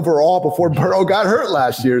 11 overall before Burrow got hurt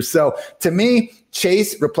last year. So to me,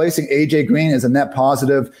 Chase replacing AJ Green is a net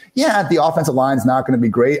positive. Yeah, the offensive line is not going to be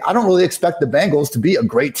great. I don't really expect the Bengals to be a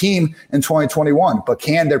great team in 2021, but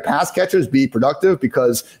can their pass catchers be productive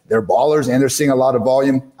because they're ballers and they're seeing a lot of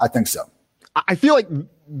volume? I think so. I feel like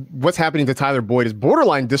what's happening to Tyler Boyd is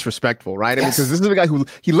borderline disrespectful, right? I mean, because this is a guy who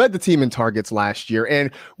he led the team in targets last year,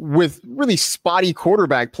 and with really spotty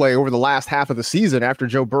quarterback play over the last half of the season after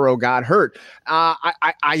Joe Burrow got hurt.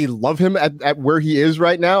 I love him at where he is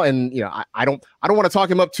right now, and you know, I don't want to talk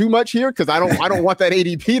him up too much here because I don't want that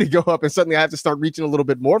ADP to go up and suddenly I have to start reaching a little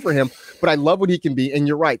bit more for him. But I love what he can be, and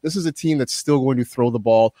you're right. This is a team that's still going to throw the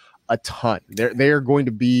ball a ton. They are going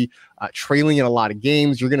to be trailing in a lot of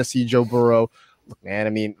games. You're going to see Joe Burrow. Look, man, I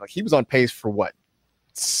mean, like he was on pace for what?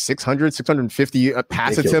 650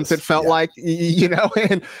 pass attempts, it felt like, you know,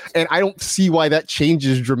 and I don't see why that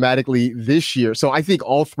changes dramatically this year. So I think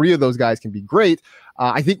all 3 of those guys can be great.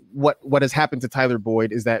 I think what has happened to Tyler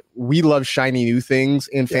Boyd is that we love shiny new things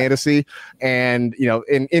in fantasy, and you know,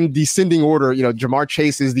 in descending order, you know, Jamar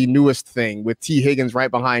Chase is the newest thing with T. Higgins right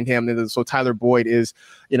behind him, and so Tyler Boyd is,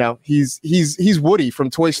 you know, he's Woody from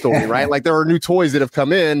Toy Story, right? Like there are new toys that have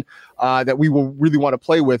come in that we will really want to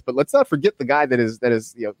play with, but let's not forget the guy that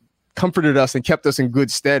is you know, comforted us and kept us in good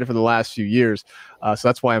stead for the last few years. So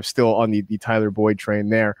that's why I'm still on the Tyler Boyd train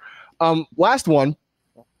there. Last one,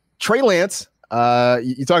 Trey Lance.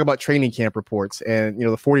 You talk about training camp reports, and you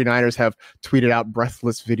know the 49ers have tweeted out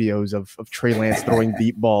breathless videos of Trey Lance throwing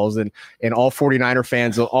deep balls, and all 49er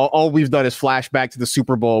fans, all we've done is flash back to the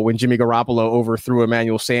Super Bowl when Jimmy Garoppolo overthrew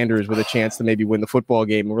Emmanuel Sanders with a chance to maybe win the football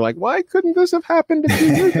game. And we're like, why couldn't this have happened a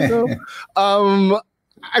few years ago?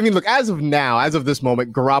 I mean, look, as of now, as of this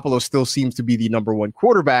moment, Garoppolo still seems to be the number 1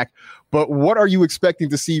 quarterback. But what are you expecting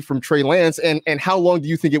to see from Trey Lance, and how long do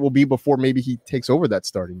you think it will be before maybe he takes over that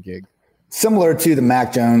starting gig? Similar to the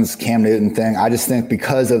Mac Jones, Cam Newton thing, I just think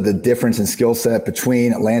because of the difference in skill set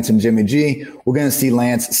between Lance and Jimmy G, we're going to see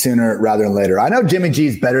Lance sooner rather than later. I know Jimmy G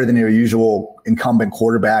is better than your usual incumbent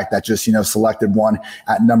quarterback that just, you know, selected one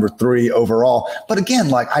at number 3 overall. But again,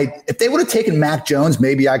 like if they would have taken Mac Jones,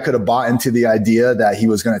 maybe I could have bought into the idea that he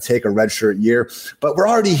was going to take a redshirt year. But we're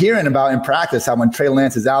already hearing about in practice how when Trey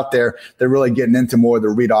Lance is out there, they're really getting into more of the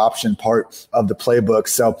read option part of the playbook.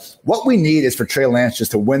 So what we need is for Trey Lance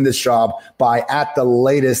just to win this job by at the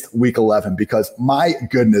latest week 11, because my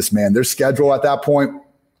goodness, man, their schedule at that point,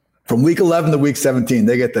 from week 11 to week 17,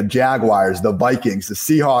 they get the Jaguars, the Vikings, the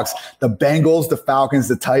Seahawks, the Bengals, the Falcons,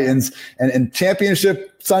 the Titans, and championship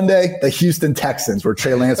Sunday, the Houston Texans, where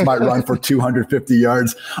Trey Lance might run for 250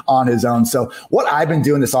 yards on his own. So what I've been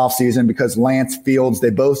doing this offseason, because Lance, Fields,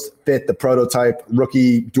 they both fit the prototype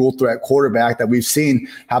rookie dual threat quarterback that we've seen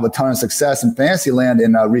have a ton of success in fantasy land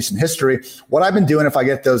in recent history. What I've been doing if I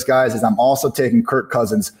get those guys is I'm also taking Kirk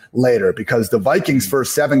Cousins later, because the Vikings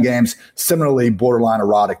first 7 games, similarly borderline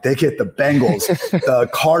erotic. They get the Bengals, the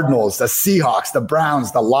Cardinals, the Seahawks, the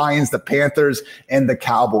Browns, the Lions, the Panthers, and the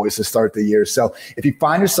Cowboys to start the year. So if you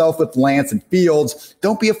find yourself with Lance and Fields,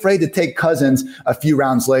 don't be afraid to take Cousins a few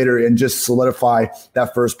rounds later and just solidify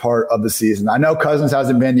that first part of the season. I know Cousins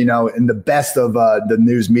hasn't been, you know, in the best of the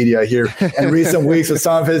news media here in recent weeks with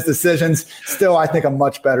some of his decisions. Still, I think a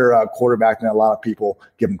much better quarterback than a lot of people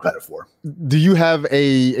give him credit for. Do you have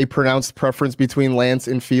a pronounced preference between Lance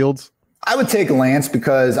and Fields? I would take Lance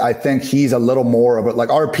because I think he's a little more of a,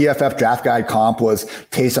 like our PFF draft guide comp was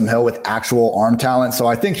Taysom Hill with actual arm talent. So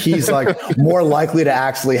I think he's like more likely to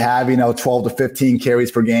actually have, you know, 12 to 15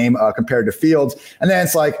 carries per game compared to Fields. And then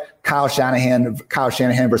it's like Kyle Shanahan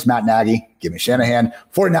versus Matt Nagy. Give me Shanahan.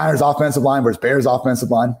 49ers offensive line versus Bears offensive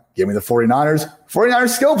line. Give me the 49ers. 49ers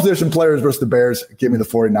skill position players versus the Bears. Give me the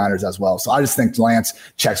 49ers as well. So I just think Lance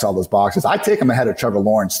checks all those boxes. I take him ahead of Trevor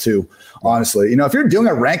Lawrence too, honestly. If you're doing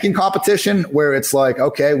a ranking competition where it's like,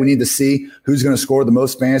 okay, we need to see who's going to score the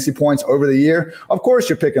most fantasy points over the year, of course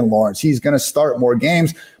you're picking Lawrence. He's going to start more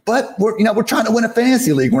games. But we're trying to win a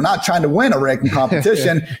fantasy league. We're not trying to win a ranking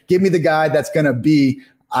competition. Give me the guy that's going to be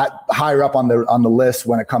higher up on the list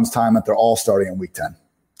when it comes time that they're all starting in week 10.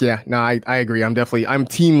 Yeah, no, I agree. I'm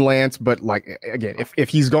team Lance, but like, again, if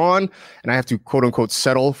he's gone and I have to quote unquote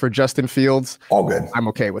settle for Justin Fields, all good. I'm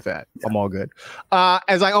okay with that. Yeah. I'm all good.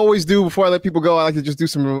 As I always do before I let people go, I like to just do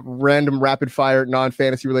some random rapid fire,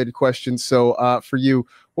 non-fantasy related questions. So for you,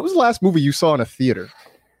 what was the last movie you saw in a theater?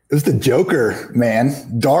 It was The Joker, man.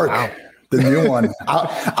 Dark. Wow. The new one.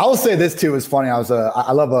 I will say this too is funny.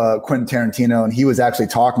 I love Quentin Tarantino, and he was actually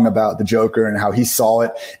talking about The Joker and how he saw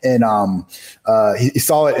it in he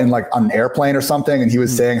saw it in like on an airplane or something, and he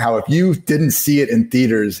was saying how if you didn't see it in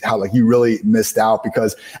theaters, how like you really missed out,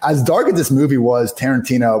 because as dark as this movie was,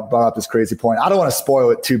 Tarantino brought up this crazy point. I don't want to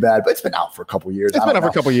spoil it too bad, but it's been out for a couple years. It's been out for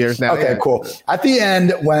a couple years now. Okay, cool. At the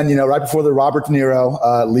end, when right before the Robert De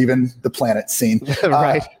Niro leaving the planet scene,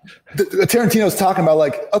 right. Tarantino's talking about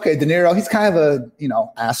like, okay, De Niro, he's kind of a,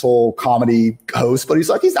 asshole comedy host, but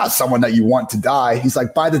he's not someone that you want to die. He's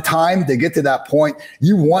like, by the time they get to that point,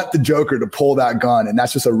 you want the Joker to pull that gun. And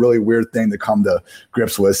that's just a really weird thing to come to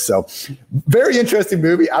grips with. So very interesting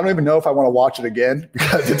movie. I don't even know if I want to watch it again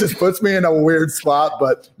because it just puts me in a weird spot.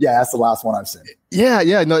 But yeah, that's the last one I've seen.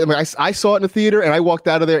 Yeah. No, I mean, I saw it in the theater and I walked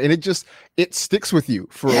out of there and it sticks with you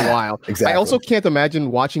for a while. Exactly. I also can't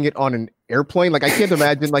imagine watching it on an airplane. Like I can't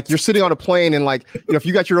imagine like you're sitting on a plane and like, if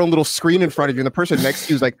you got your own little screen in front of you and the person next to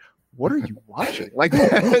you is like, what are you watching? Like,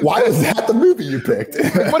 why is that the movie you picked?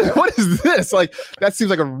 what is this? Like, that seems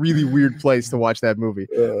like a really weird place to watch that movie.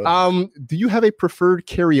 Do you have a preferred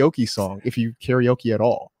karaoke song if you karaoke at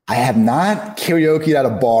all? I have not karaokeed at a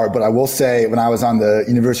bar, but I will say when I was on the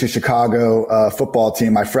University of Chicago football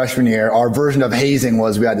team my freshman year, our version of hazing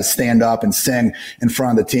was we had to stand up and sing in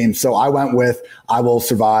front of the team. So I went with I Will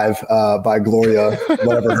Survive by Gloria,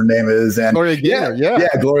 whatever her name is. And Gloria Gaynor, yeah,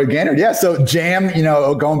 Gloria Gaynor. Yeah. So Jam,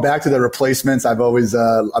 going back to the Replacements, I've always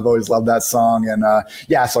loved that song. And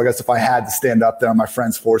so I guess if I had to stand up there, my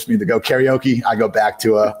friends forced me to go karaoke, I go back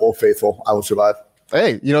to Old Faithful, I Will Survive.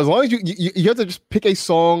 Hey, as long as you have to just pick a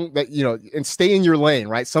song that, and stay in your lane,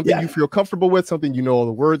 right? Something you feel comfortable with, something you know all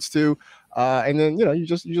the words to, and then, you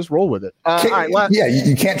just roll with it. All right,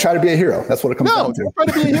 you can't try to be a hero. That's what it comes down to. Don't try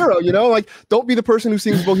to be a hero, like don't be the person who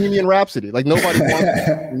sings Bohemian Rhapsody. Like nobody wants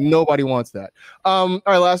that. Nobody wants that. All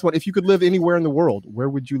right, last one. If you could live anywhere in the world, where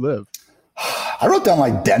would you live? I wrote down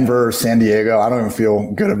like Denver or San Diego. I don't even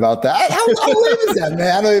feel good about that. How lame is that,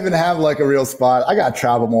 man? I don't even have like a real spot. I got to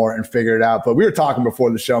travel more and figure it out. But we were talking before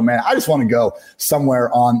the show, man. I just want to go somewhere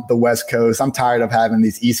on the West Coast. I'm tired of having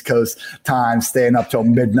these East Coast times, staying up till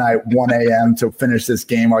midnight, 1 a.m. to finish this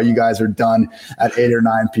game while you guys are done at 8 or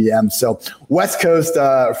 9 p.m. So West Coast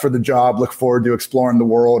for the job. Look forward to exploring the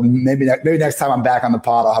world. Maybe next time I'm back on the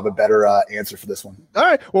pod, I'll have a better answer for this one. All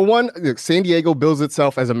right. Well, San Diego bills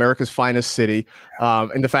itself as America's finest city.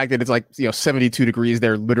 And the fact that it's like 72 degrees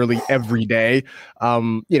there literally every day,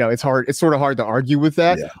 it's sort of hard to argue with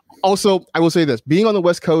that. Yeah. Also, I will say this: being on the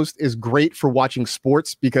West Coast is great for watching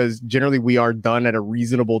sports because generally we are done at a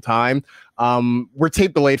reasonable time. We're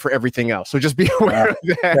tape delayed for everything else, so just be aware of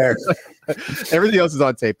that. Everything else is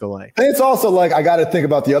on tape delay. And it's also like I got to think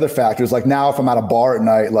about the other factors. Like now, if I'm at a bar at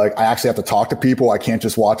night, like I actually have to talk to people. I can't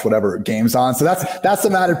just watch whatever game's on. So that's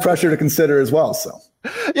some added pressure to consider as well. So.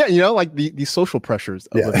 Yeah, like the social pressures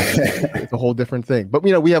of it's a whole different thing. But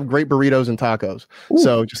we have great burritos and tacos. Ooh.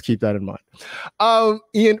 So just keep that in mind.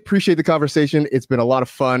 Ian, appreciate the conversation. It's been a lot of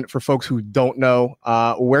fun. For folks who don't know,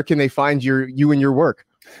 where can they find you and your work?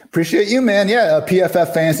 Appreciate you, man. Yeah,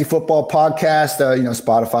 PFF Fantasy Football Podcast,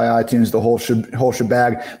 Spotify, iTunes, the whole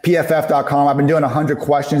shebang, PFF.com. I've been doing 100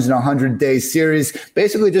 questions in a 100-day series,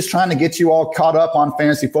 basically just trying to get you all caught up on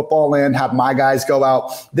fantasy football land, have my guys go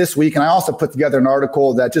out this week. And I also put together an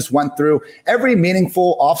article that just went through every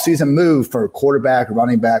meaningful offseason move for quarterback,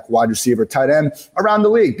 running back, wide receiver, tight end around the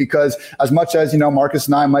league. Because as much as, Marcus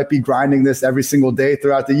and I might be grinding this every single day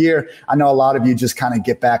throughout the year, I know a lot of you just kind of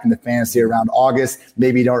get back into fantasy around August, maybe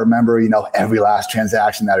maybe you don't remember, every last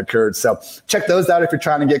transaction that occurred. So check those out if you're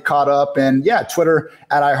trying to get caught up. And yeah, Twitter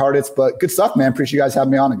at iHeartIts. But good stuff, man. Appreciate you guys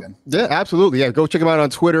having me on again. Yeah, absolutely. Yeah, go check him out on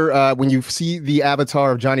Twitter. When you see the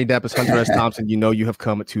avatar of Johnny Depp as Hunter S. Thompson, you know you have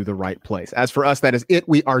come to the right place. As for us, that is it.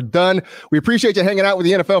 We are done. We appreciate you hanging out with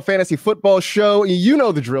the NFL Fantasy Football Show. You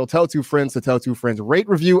know the drill. Tell two friends to tell two friends. Rate,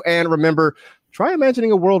 review, and remember, try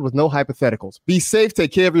imagining a world with no hypotheticals. Be safe,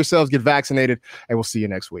 take care of yourselves, get vaccinated, and we'll see you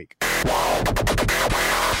next week.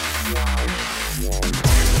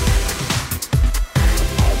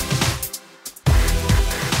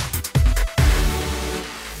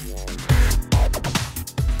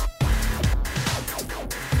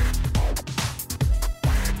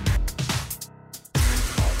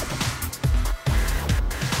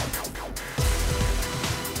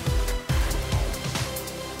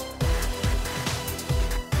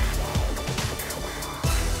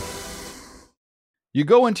 You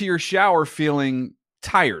go into your shower feeling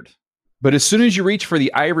tired, but as soon as you reach for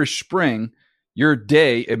the Irish Spring, your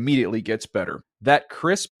day immediately gets better. That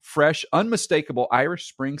crisp, fresh, unmistakable Irish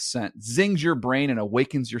Spring scent zings your brain and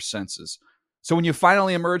awakens your senses. So when you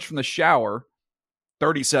finally emerge from the shower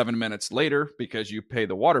 37 minutes later, because you pay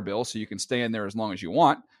the water bill so you can stay in there as long as you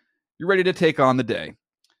want, you're ready to take on the day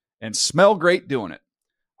and smell great doing it.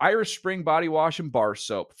 Irish Spring Body Wash and Bar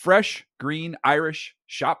Soap. Fresh, green, Irish.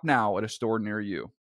 Shop now at a store near you.